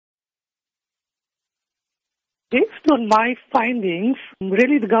Based on my findings,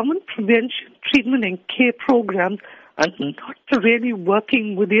 really the government prevention, treatment and care programs are not really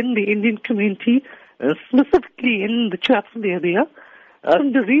working within the Indian community, specifically in the Chatsworth area.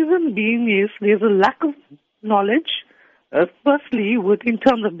 The reason being is there's a lack of knowledge, firstly, in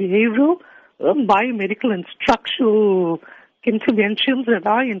terms of behavioral, biomedical and structural interventions that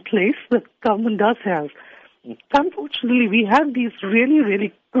are in place that government does have. Unfortunately, we have these really,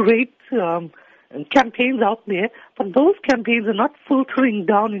 really great campaigns out there, but those campaigns are not filtering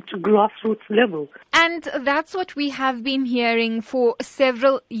down into grassroots level. And that's what we have been hearing for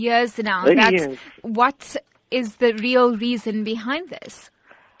several years now. Yes. What is the real reason behind this?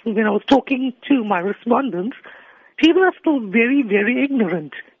 When I was talking to my respondents, people are still very, very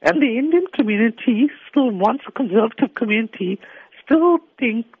ignorant. And the Indian community still wants a conservative community, still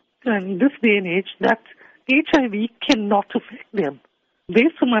think in this day and age that HIV cannot affect them.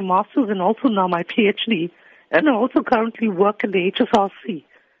 Based on my master's and also now my PhD, and I also currently work at the HSRC.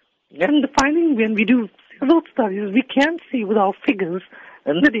 And the finding when we do several studies, we can see with our figures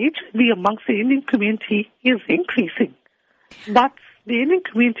that HIV amongst the Indian community is increasing. But the Indian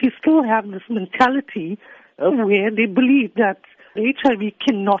community still have this mentality where they believe that HIV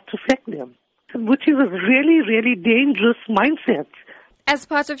cannot affect them, which is a really, really dangerous mindset. As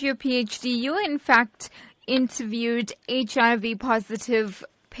part of your PhD, you in fact interviewed HIV-positive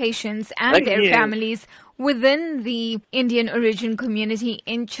patients and their families within the Indian origin community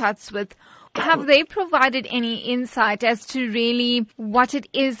in Chatsworth. Have they provided any insight as to really what it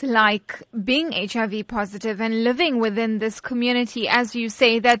is like being HIV positive and living within this community, as you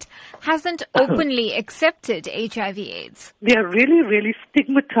say, that hasn't openly accepted HIV/AIDS? They are really, really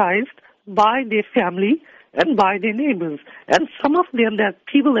stigmatized by their family and by their neighbors. And some of them, that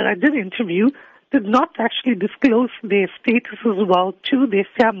people that I did interview, did not actually disclose their status as well to their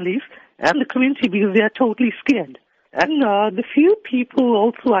families and the community because they are totally scared. And the few people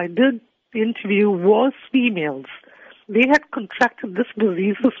also I did interview was females. They had contracted this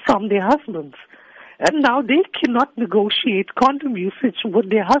diseases from their husbands. And now they cannot negotiate condom usage with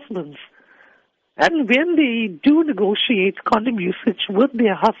their husbands. And when they do negotiate condom usage with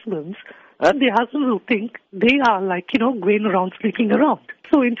their husbands will think they are going around sleeping around.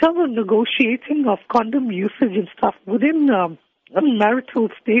 So in terms of negotiating of condom usage and stuff within marital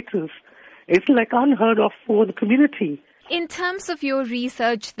status, it's like unheard of for the community. In terms of your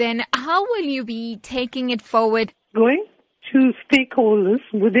research then, how will you be taking it forward? Going to stakeholders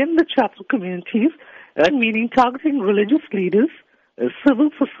within the Chatsworth communities, meaning targeting religious leaders, civil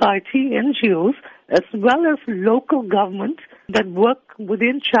society, NGOs, as well as local government that work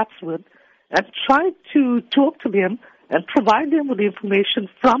within Chatsworth, and try to talk to them and provide them with information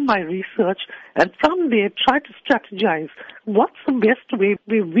from my research, and from there try to strategize what's the best way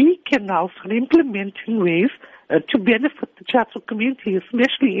where we can now start implementing ways to benefit the Chatsworth community,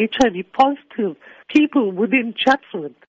 especially HIV positive people within Chatsworth.